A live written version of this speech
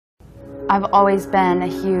I've always been a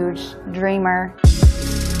huge dreamer.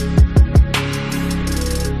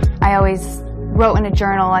 I always wrote in a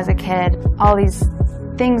journal as a kid all these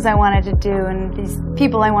things I wanted to do and these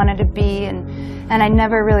people I wanted to be, and I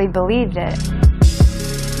never really believed it.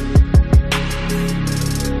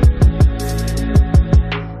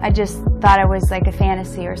 I just thought it was like a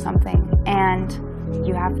fantasy or something, and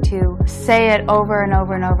you have to say it over and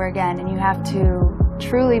over and over again, and you have to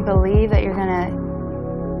truly believe that you're gonna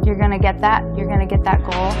get that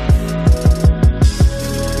goal.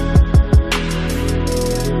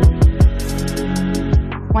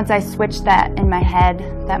 Once I switched that in my head,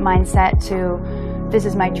 that mindset to this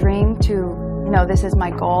is my dream, to no, this is my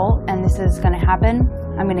goal and this is gonna happen,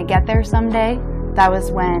 I'm gonna get there someday, that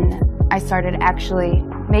was when I started actually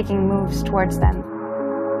making moves towards them.